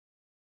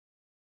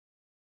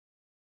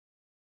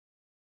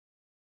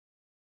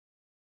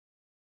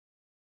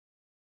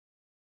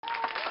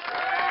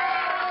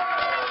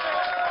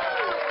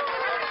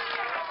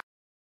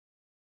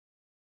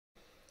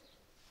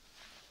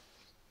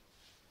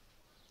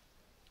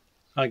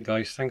Hi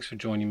guys, thanks for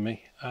joining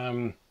me.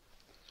 Some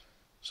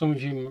of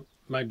you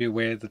may be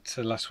aware that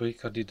last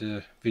week I did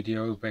a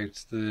video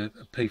about the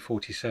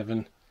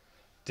P47D,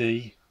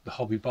 the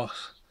Hobby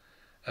Boss,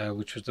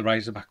 which was the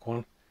Razorback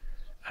one.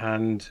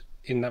 And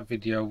in that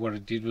video, what I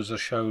did was I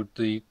showed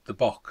the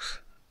box,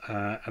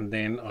 and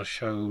then I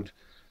showed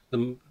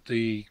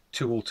the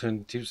two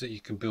alternatives that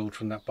you can build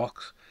from that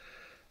box.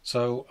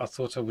 So I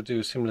thought I would do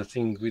a similar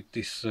thing with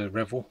this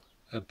Revell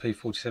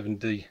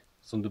P47D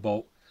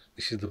Thunderbolt.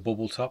 This is the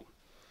bubble top.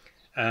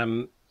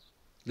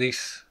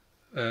 This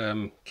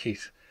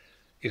kit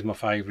is my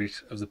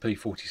favourite of the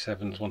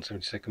P47s,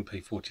 172nd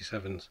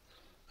P47s.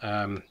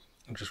 I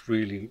just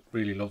really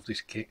love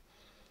this kit,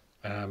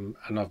 and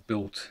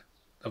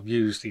I've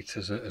used it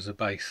as a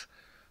base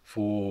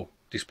for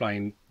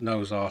displaying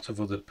nose art of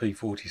other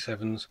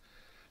P47s,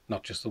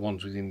 not just the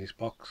ones within this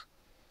box.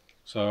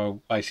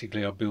 So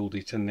basically, I build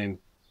it and then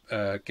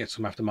get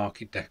some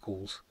aftermarket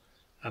decals,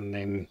 and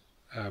then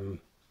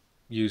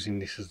using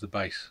this as the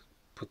base,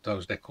 put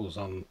those decals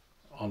on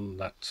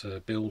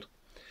that build.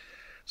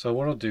 So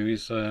what I'll do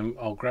is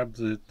I'll grab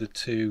the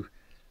two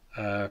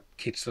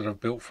kits that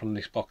I've built from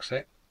this box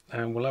set,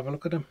 and we'll have a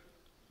look at them.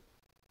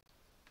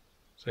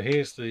 So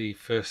here's the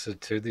first of the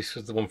two. This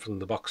is the one from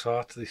the box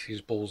art. This is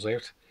Balls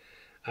Out,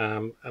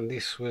 and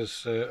this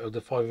was of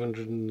the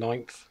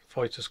 509th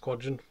Fighter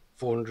Squadron,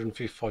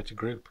 405th Fighter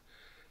Group,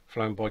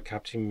 flown by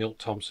Captain Milt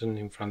Thompson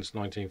in France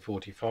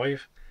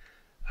 1945.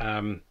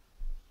 I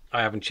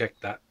haven't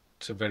checked that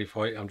to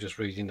verify it. I'm just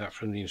reading that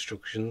from the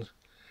instructions.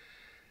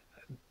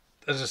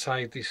 As I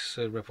say, this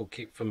Revell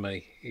kit for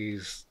me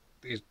is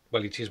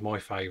well, it is my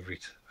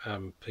favourite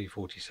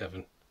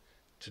P47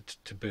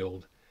 to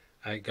build.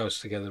 It goes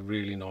together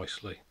really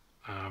nicely.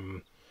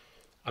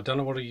 I don't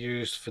know what I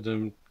used for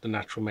the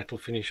natural metal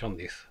finish on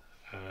this,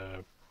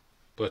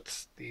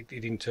 but it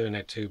didn't turn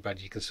out too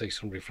bad. You can see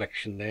some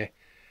reflection there,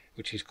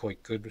 which is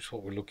quite good, which is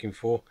what we're looking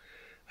for.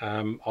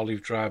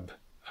 Olive drab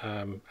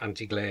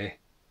anti-glare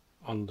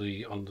on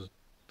the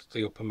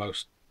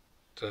uppermost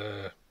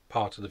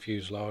part of the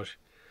fuselage,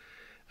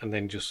 and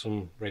then just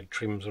some red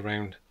trims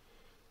around.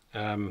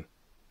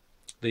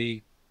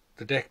 The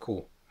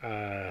decal,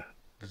 the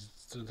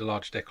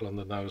large decal on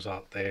the nose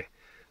art there,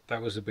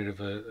 that was a bit of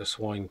a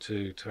swine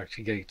to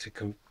actually get it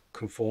to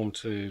conform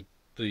to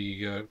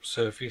the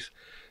surface.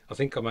 I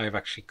think I may have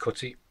actually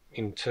cut it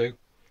in two,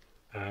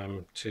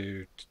 and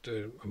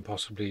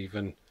possibly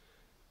even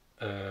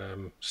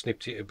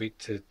snipped it a bit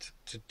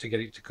to get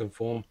it to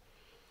conform.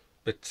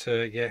 But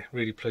yeah,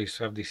 really pleased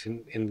to have this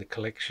in the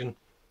collection.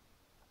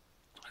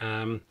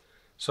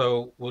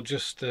 So we'll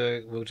just go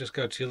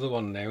to the other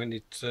one now, and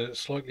it's a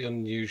slightly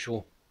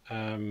unusual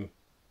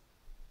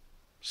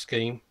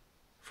scheme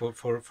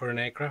for an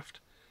aircraft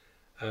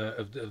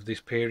of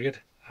this period.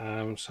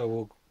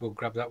 So we'll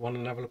grab that one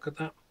and have a look at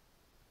that.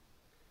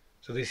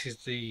 So this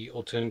is the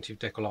alternative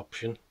decal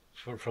option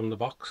from the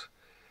box,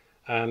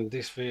 and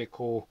this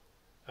vehicle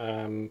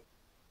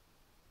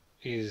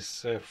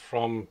is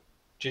from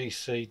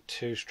GC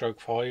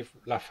 2/5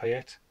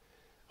 Lafayette,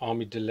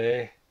 Army de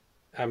l'Air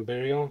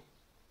Amberion,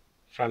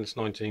 France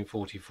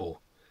 1944.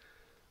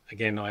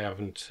 Again, I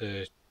haven't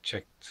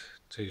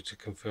checked to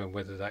confirm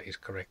whether that is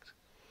correct.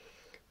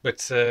 But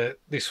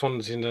this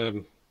one's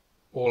in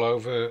all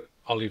over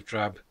olive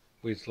drab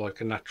with like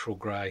a neutral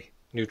grey,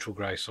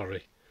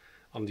 sorry,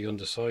 on the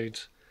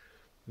undersides.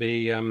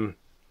 I'm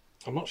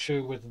not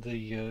sure whether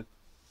the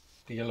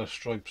yellow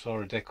stripes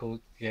are a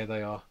decal. Yeah,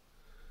 they are.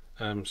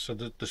 So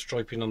the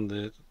striping on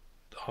the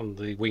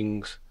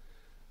wings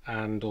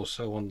and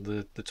also on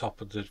the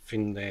top of the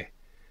fin there,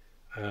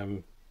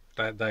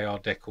 that they are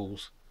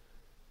decals.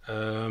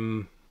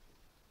 I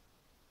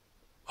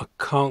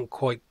can't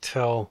quite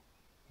tell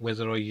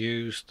whether I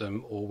used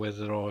them or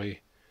whether I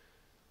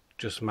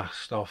just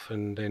masked off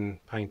and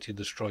then painted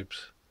the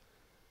stripes.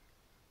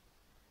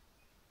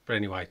 But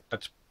anyway,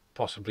 that's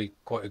possibly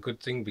quite a good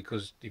thing,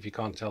 because if you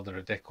can't tell they're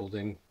a decal,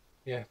 then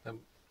yeah,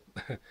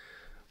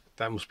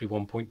 that must be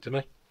 1 point to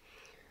me.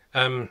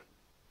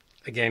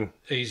 Again,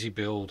 easy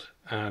build,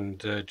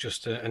 and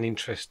just an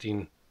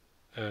interesting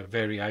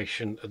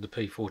variation of the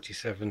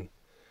P47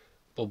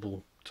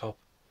 bubble top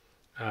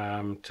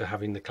to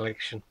have in the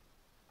collection.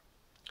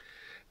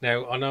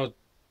 Now, I know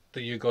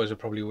that you guys are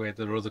probably aware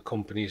there are other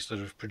companies that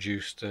have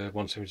produced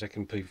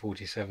 172nd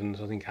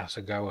P47s. I think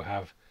Hasegawa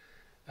have,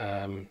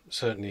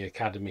 certainly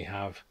Academy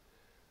have,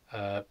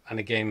 and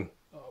again,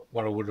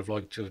 what I would have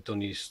liked to have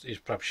done is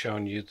perhaps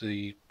shown you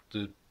the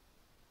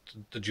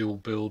dual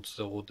builds,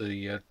 or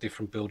the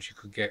different builds you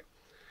could get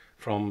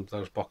from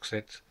those box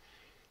sets.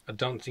 I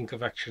don't think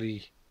I've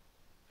actually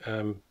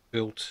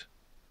built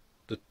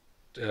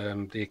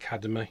the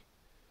Academy.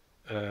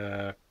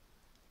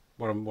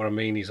 What I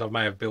mean is I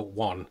may have built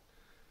one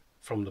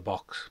from the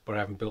box, but I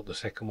haven't built the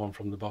second one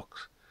from the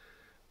box.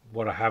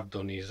 What I have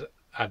done is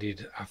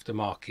added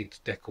aftermarket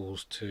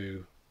decals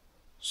to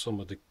some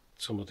of the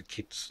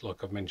kits,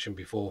 like I've mentioned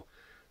before.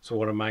 So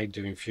what I may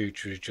do in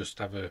future is just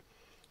have a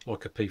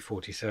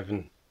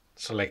P47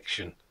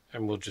 selection,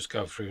 and we'll just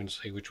go through and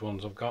see which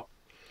ones I've got.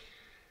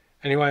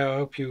 Anyway, I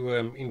hope you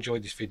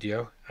enjoyed this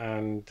video,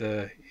 and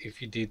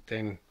if you did,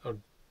 then I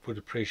would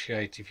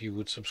appreciate if you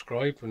would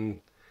subscribe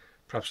and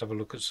perhaps have a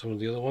look at some of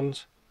the other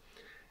ones.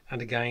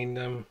 And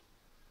again,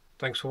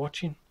 thanks for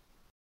watching.